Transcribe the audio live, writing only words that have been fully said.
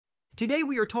Today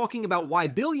we are talking about why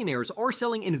billionaires are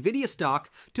selling Nvidia stock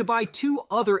to buy two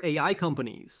other AI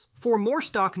companies. For more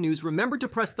stock news, remember to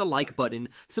press the like button,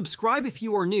 subscribe if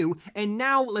you are new, and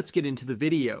now let's get into the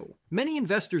video. Many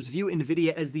investors view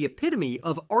Nvidia as the epitome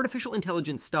of artificial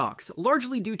intelligence stocks,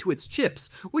 largely due to its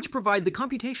chips, which provide the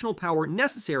computational power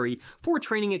necessary for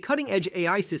training cutting-edge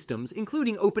AI systems,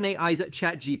 including OpenAI's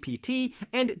ChatGPT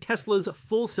and Tesla's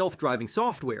full self-driving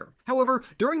software. However,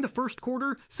 during the first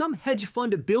quarter, some hedge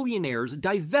fund billionaires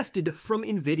divested from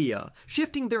Nvidia,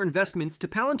 shifting their investments to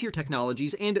Palantir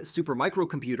Technologies and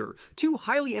Supermicro, two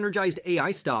highly energized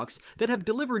AI stocks that have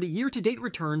delivered year-to-date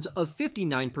returns of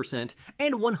 59%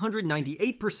 and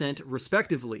 198%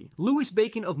 respectively. Louis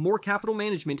Bacon of Moore Capital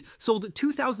Management sold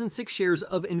 2,006 shares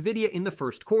of Nvidia in the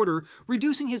first quarter,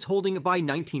 reducing his holding by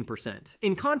 19%.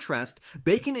 In contrast,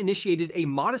 Bacon initiated a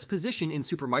modest position in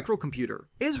Supermicro.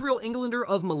 Israel Englander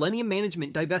of Millennium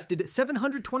Management divested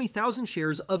 720,000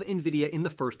 shares of Nvidia in the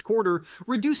first quarter,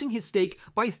 reducing his stake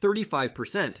by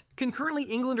 35%. Concurrently,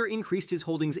 Englander increased his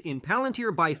holdings in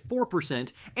Palantir by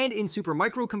 4% and in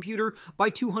Supermicro by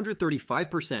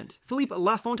 235%. Philippe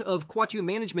Lafont of Quatu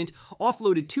Management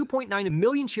offloaded 2.9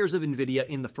 million shares of Nvidia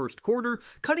in the first quarter,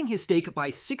 cutting his stake by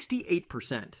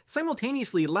 68%.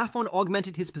 Simultaneously, Lafont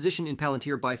augmented his position in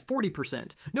Palantir by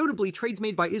 40%. Notably, trades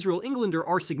made by Israel Englander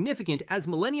are significant as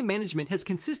Millennium Management has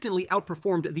consistently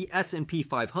outperformed the S&P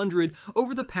 500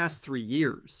 over the past 3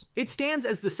 years. It stands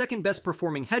as the second best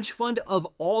performing hedge fund of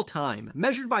all time,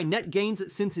 measured by net gains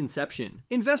since inception.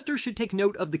 Investors should take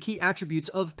note of the key attributes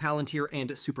of Palantir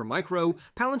and Supermicro.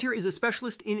 Palantir is a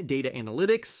specialist in data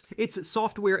analytics. Its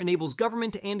software enables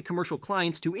government and commercial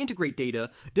clients to integrate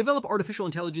data, develop artificial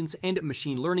intelligence and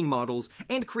machine learning models,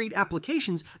 and create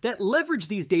applications that leverage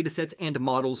these datasets and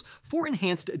models for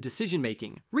enhanced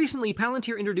decision-making. Recently,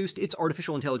 Palantir introduced its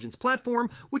artificial intelligence platform,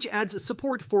 which adds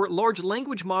support for large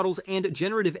language models and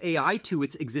generative AI to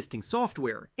its existing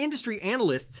software. Industry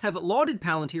analysts have lauded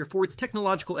Palantir for its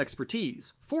technological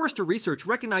expertise. Forrester Research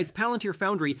recognized Palantir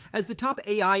Foundry as the top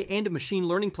AI and machine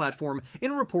learning platform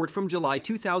in a report from July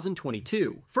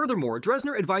 2022. Furthermore,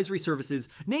 Dresner Advisory Services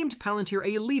named Palantir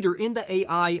a leader in the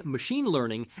AI, machine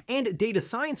learning, and data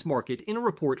science market in a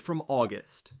report from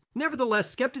August. Nevertheless,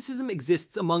 skepticism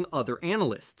exists among other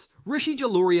analysts. Rishi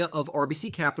Jaluria of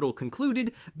RBC Capital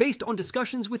concluded, based on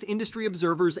discussions with industry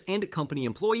observers and company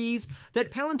employees,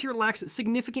 that Palantir lacks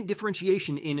significant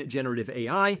differentiation in generative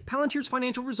AI. Palantir's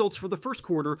financial results for the first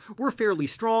quarter were fairly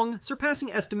strong,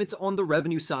 surpassing estimates on the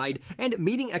revenue side and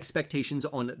meeting expectations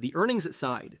on the earnings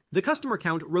side. The customer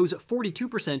count rose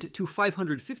 42% to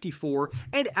 554,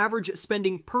 and average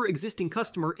spending per existing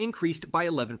customer increased by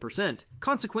 11%.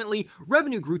 Consequently,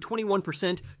 revenue grew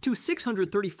 21% to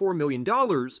 $634 million,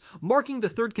 marking the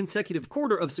third consecutive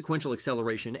quarter of sequential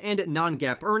acceleration, and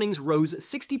non-GAAP earnings rose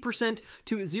 60%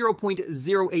 to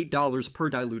 $0.08 per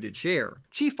diluted share.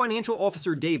 Chief Financial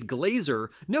Officer Dave Glazer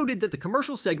noted that the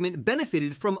commercial segment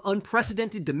benefited from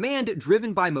unprecedented demand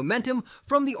driven by momentum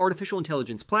from the artificial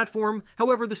intelligence platform.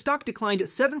 However, the stock declined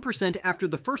 7% after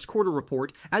the first quarter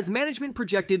report as management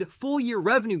projected full-year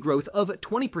revenue growth of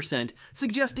 20%,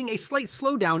 suggesting a slight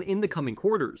slowdown in the coming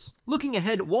quarters. Looking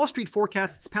ahead, Wall Street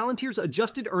forecasts Palantir's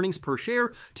adjusted earnings per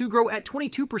share to grow at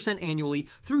 22% annually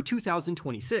through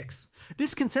 2026.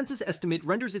 This consensus estimate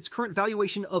renders its current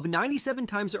valuation of 97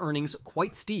 times earnings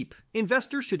quite steep.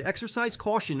 Investors should exercise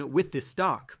caution with this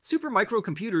stock.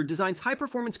 Supermicro designs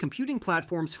high-performance computing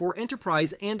platforms for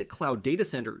enterprise and cloud data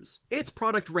centers. Its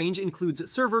product range includes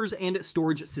servers and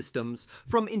storage systems,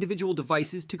 from individual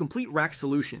devices to complete rack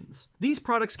solutions. These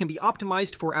products can be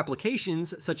optimized for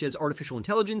applications such as artificial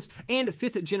intelligence and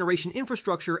fifth-generation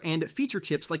infrastructure and feature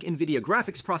chips like Nvidia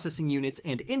graphics processing units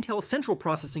and Intel central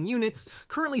processing units.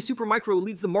 Currently, Supermicro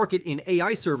leads the market in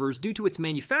AI servers due to its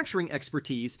manufacturing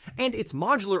expertise and its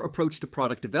modular approach to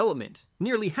product development.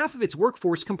 Nearly half of its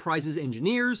workforce comprises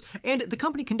engineers, and the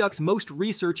company conducts most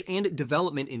research and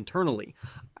development internally.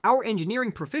 Our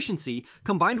engineering proficiency,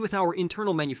 combined with our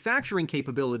internal manufacturing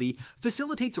capability,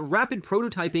 facilitates rapid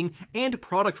prototyping and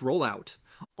product rollout.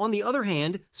 On the other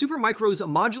hand, Supermicro's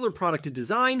modular product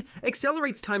design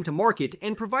accelerates time to market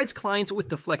and provides clients with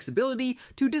the flexibility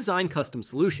to design custom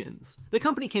solutions. The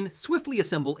company can swiftly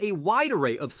assemble a wide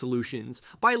array of solutions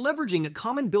by leveraging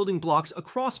common building blocks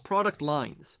across product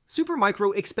lines.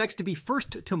 Supermicro expects to be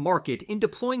first to market in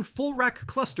deploying full-rack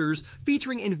clusters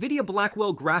featuring Nvidia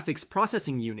Blackwell graphics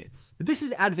processing units. This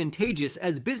is advantageous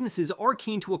as businesses are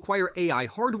keen to acquire AI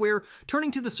hardware,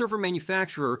 turning to the server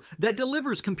manufacturer that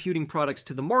delivers computing products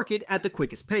to the market at the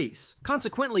quickest pace.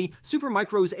 Consequently,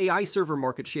 Supermicro's AI server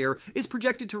market share is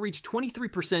projected to reach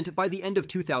 23% by the end of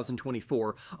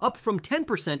 2024, up from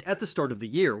 10% at the start of the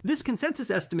year. This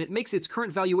consensus estimate makes its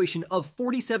current valuation of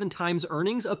 47 times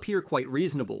earnings appear quite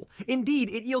reasonable. Indeed,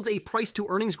 it yields a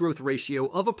price-to-earnings growth ratio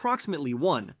of approximately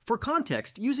 1. For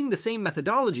context, using the same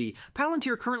methodology,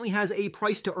 Palantir currently has a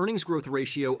price-to-earnings growth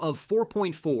ratio of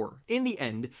 4.4. In the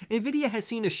end, Nvidia has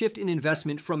seen a shift in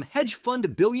investment from hedge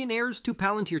fund Billionaires to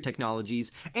Palantir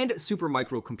Technologies and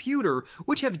Supermicro Computer,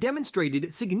 which have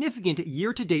demonstrated significant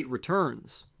year-to-date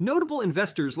returns. Notable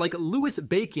investors like Louis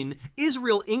Bacon,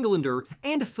 Israel Englander,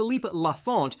 and Philippe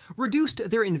Lafont reduced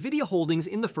their Nvidia holdings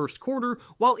in the first quarter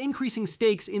while increasing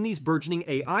stakes in these burgeoning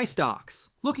AI stocks.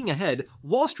 Looking ahead,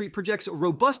 Wall Street projects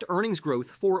robust earnings growth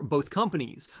for both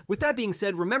companies. With that being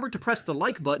said, remember to press the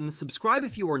like button, subscribe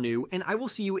if you are new, and I will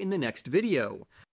see you in the next video.